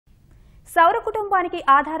సౌర కుటుంబానికి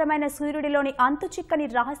ఆధారమైన సూర్యుడిలోని అంతుచిక్కని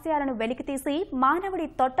రహస్యాలను వెలికితీసి మానవుడి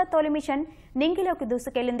తొట్ట తొలి మిషన్ నింగిలోకి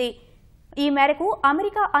దూసుకెళ్లింది. ఈ మేరకు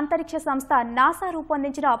అమెరికా అంతరిక్ష సంస్థ నాసా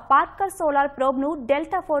రూపొందించిన పార్కర్ సోలార్ ప్రోబ్ను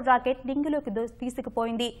డెల్టా 4 రాకెట్ నింగిలోకి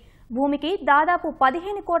తీసుకుపోయింది. భూమికి దాదాపు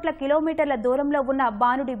 15 కోట్ల కిలోమీటర్ల దూరంలో ఉన్న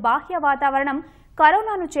బాణుడి బాహ్య వాతావరణం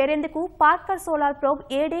కరోనాను చేరేందుకు పార్కర్ సోలార్ ప్రోబ్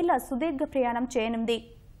 7 ఏళ్ల సుదీర్ఘ ప్రయాణం చేయనుంది.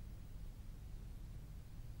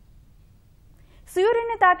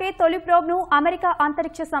 సూర్యుడిని తాకే తొలి ప్రోబ్ను అమెరికా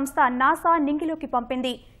అంతరిక్ష సంస్థ నాసా నింగిలోకి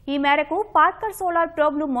పంపింది. ఈ మేరకు పార్కర్ సోలార్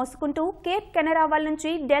ప్రోబ్ను మోసుకుంటూ కేప్ కెనరావల్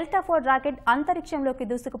నుంచి డెల్టా 4 రాకెట్ అంతరిక్షంలోకి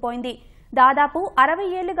దూసుకుపోయింది. దాదాపు 60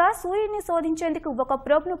 ఏళ్లుగా సూర్యుడిని శోధించేందుకు ఒక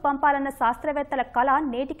ప్రోబ్ను పంపాలన్న శాస్త్రవేత్తల కల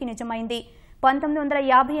నేటికి నిజమైంది.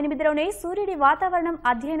 1958లోనే సూర్యుడి వాతావరణం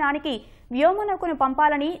అధ్యయనానికి వ్యోమనౌకను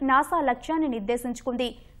పంపాలని నాసా లక్ష్యాన్ని నిర్దేశించుకుంది.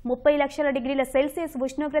 30 లక్షల డిగ్రీల సెల్సియస్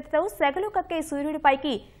ఉష్ణోగ్రతతో సెగలు కక్కే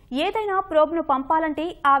సూర్యుడిపైకి ఏదైనా ప్రోబ్ను పంపాలంటే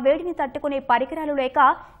ఆ వేడిని తట్టుకునే పరికరాలు లేక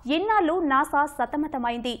ఎన్నాళ్లు నాసా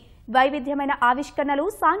సతమతమైంది. వైవిధ్యమైన ఆవిష్కరణలు,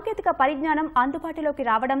 సాంకేతిక పరిజ్ఞానం అందుబాటులోకి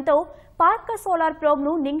రావడంతో పార్కర్ సోలార్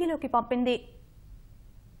ప్రోబ్ను నింగిలోకి పంపింది.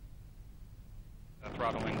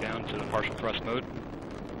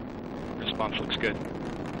 Response looks good.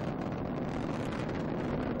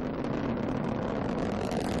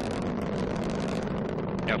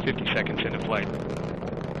 Now 50 seconds into flight.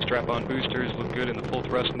 Strap-on boosters look good in the full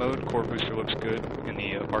thrust mode. Core booster looks good in the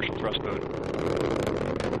partial thrust mode.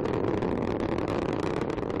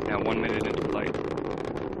 Now 1 minute into flight.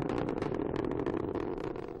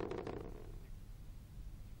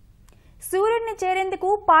 సూర్యుడిని చేరేందుకు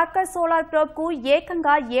Parker solar ప్రోబ్కు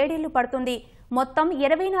ఏకంగా 7 ఏళ్లు పడుతుంది. మొత్తం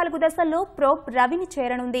 24 దశల్లో probe రవిని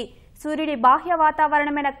చేరనుంది. సూర్యుడి బాహ్య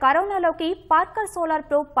వాతావరణమైన కరోనాలోకి పార్కర్ సోలార్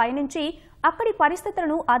ప్రోబ్ పయనించి అక్కడి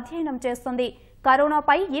పరిస్థితులను అధ్యయనం చేస్తుంది.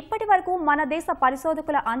 కరోనాపై ఇప్పటి వరకు మన దేశ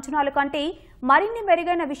పరిశోధకుల అంచనాల కంటే మరిన్ని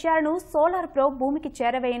మెరుగైన విషయాలను సోలార్ ప్రోబ్ భూమికి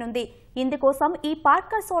చేరవేయనుంది. ఇందుకోసం ఈ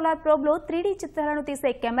పార్కర్ సోలార్ ప్రోబ్లో 3D చిత్రాలను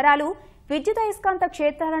తీసే కెమెరాలు, విద్యుదయస్కాంత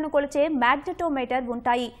క్షేత్రాలను కొలిచే మ్యాగ్నెటోమీటర్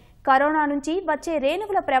ఉంటాయి. కరోనా నుంచి వచ్చే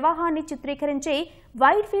రేణువుల ప్రవాహాన్ని చిత్రీకరించే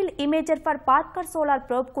wide field ఇమేజర్ for Parker solar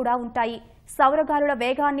probe కూడా ఉంటాయి. సౌరగాలుల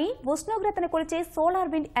వేగాన్ని, ఉష్ణోగ్రతను కొలిచే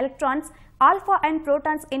solar wind electrons, alpha and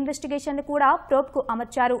protons investigation కూడా ప్రోబ్కు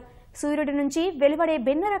అమర్చారు. సూర్యుడి నుంచి వెలువడే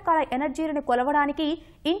భిన్న రకాల ఎనర్జీలను కొలవడానికి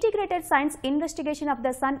integrated science investigation of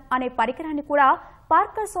the sun అనే పరికరాన్ని కూడా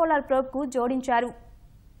పార్కర్ సోలార్ ప్రోబ్కు జోడించారు.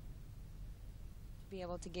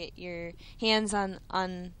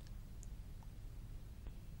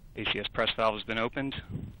 ACS press valve has been opened.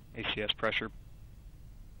 ACS pressure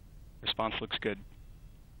response looks good.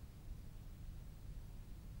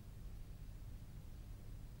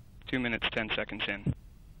 Two minutes, 10 seconds in.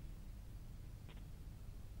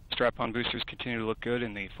 Strap-on boosters continue to look good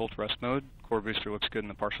in the full thrust mode. Core booster looks good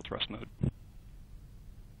in the partial thrust mode.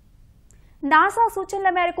 NASA సూచనల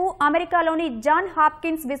మేరకు అమెరికాలోని John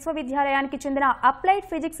Hopkins విశ్వవిద్యాలయానికి చెందిన applied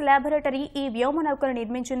physics laboratory ఈ వ్యోమనౌకను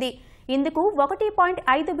నిర్మించింది. ఇందుకు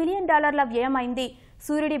 $1.5 billion వ్యయమైంది.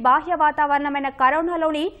 సూర్యుడి బాహ్య వాతావరణమైన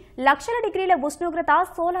కరోనాలోని లక్షల డిగ్రీల ఉష్ణోగ్రత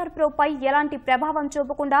సోలార్ ప్రోబ్పై ఎలాంటి ప్రభావం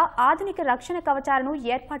చూపకుండా ఆధునిక రక్షణ కవచాలను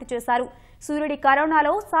ఏర్పాటు చేశారు. సూర్యుడి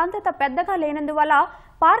కరోనాలో సాంద్రత పెద్దగా లేనందువల్ల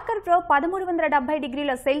పార్కర్ ప్రోబ్ 1370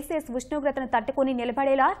 డిగ్రీల సెల్సియస్ ఉష్ణోగ్రతను తట్టుకుని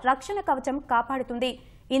నిలబడేలా రక్షణ కవచం కాపాడుతుంది.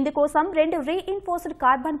 ఇందుకోసం 2 రీఇన్ఫోర్స్డ్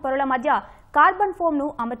కార్బన్ పొరల మధ్య కార్బన్ ఫోమ్ను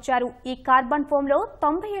అమర్చారు. ఈ కార్బన్ ఫోమ్లో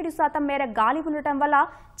 97% మేర గాలి ఉండటం వల్ల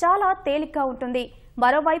చాలా తేలిగ్గా ఉంటుంది.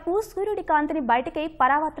 మరోవైపు సూర్యుడి కాంతిని బయటకే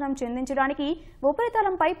పరావర్తనం చెందించడానికి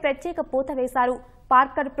ఉపరితలంపై ప్రత్యేక పూత వేశారు.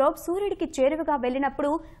 పార్కర్ ప్రోబ్ సూర్యుడికి చేరువగా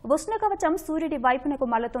వెళ్లినప్పుడు ఉష్ణ కవచం సూర్యుడి వైపునకు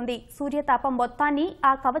మళ్లుతుంది. సూర్యతాపం మొత్తాన్ని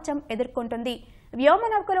ఆ కవచం ఎదుర్కొంటుంది.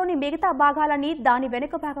 వ్యోమనౌకలోని మిగతా భాగాలన్నీ దాని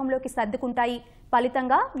వెనుక భాగంలోకి సర్దుకుంటాయి.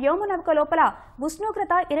 ఫలితంగా వ్యోమనౌక లోపల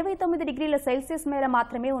ఉష్ణోగ్రత 29 డిగ్రీల సెల్సియస్ మేర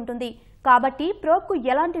మాత్రమే ఉంటుంది. కాబట్టి ప్రోబ్కు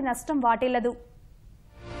ఎలాంటి నష్టం వాటిల్లదు.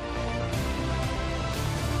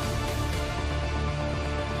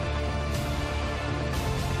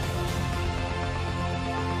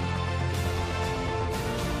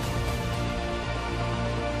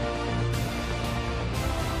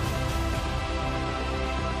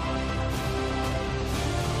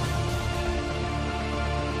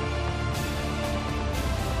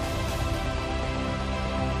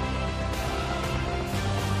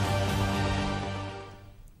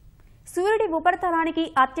 సూర్యుడి ఉపరితలానికి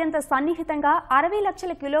అత్యంత సన్నిహితంగా 60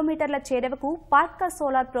 లక్షల కిలోమీటర్ల చేరువకు పార్కర్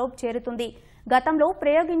సోలార్ ప్రోబ్ చేరుతుంది. గతంలో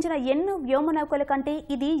ప్రయోగించిన ఎన్నో వ్యోమనౌకల కంటే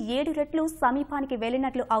ఇది 7 రెట్లు సమీపానికి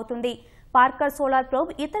వెళ్లినట్లు అవుతుంది. పార్కర్ సోలార్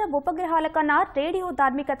ప్రోబ్ ఇతర ఉపగ్రహాల కన్నా రేడియో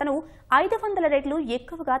ధార్మికతను 500 రెట్లు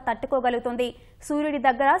ఎక్కువగా తట్టుకోగలుగుతుంది. సూర్యుడి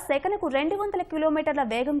దగ్గర సెకనుకు 200 కిలోమీటర్ల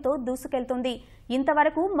వేగంతో దూసుకెళ్తుంది.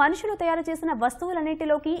 ఇంతవరకు మనుషులు తయారు చేసిన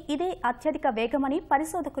వస్తువులన్నింటిలోకి ఇదే అత్యధిక వేగమని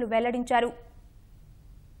పరిశోధకులు వెల్లడించారు.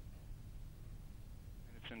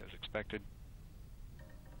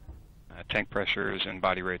 Tank pressures and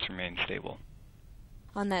body rates remain stable.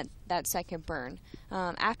 On that second burn.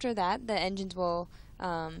 After that, the engines will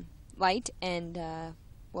light and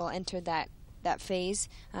will enter that phase,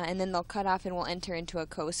 and then they'll cut off and we'll enter into a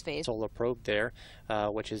coast phase. Solar probe there,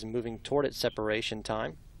 which is moving toward its separation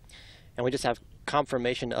time, and we just have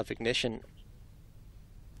confirmation of ignition.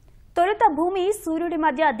 తొలుత భూమి సూర్యుడి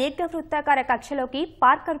మధ్య దీర్ఘవృత్తాకార కక్షలోకి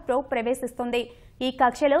Parker probe ప్రవేశిస్తుంది. ఈ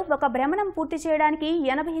కక్షలో ఒక భ్రమణం పూర్తి చేయడానికి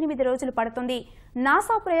 88 రోజులు పడుతుంది.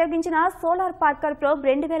 నాసా ప్రయోగించిన సోలార్ పార్కర్ ప్రోబ్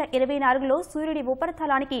 2024లో సూర్యుడి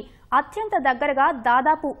ఉపరితలానికి అత్యంత దగ్గరగా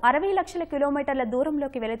దాదాపు 60 లక్షల కిలోమీటర్ల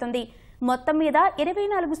దూరంలోకి వెళుతుంది. మొత్తం మీద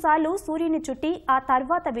 24 సార్లు సూర్యుని చుట్టి ఆ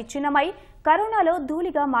తర్వాత విచ్ఛిన్నమై కరోనాలో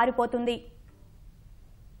ధూళిగా మారిపోతుంది.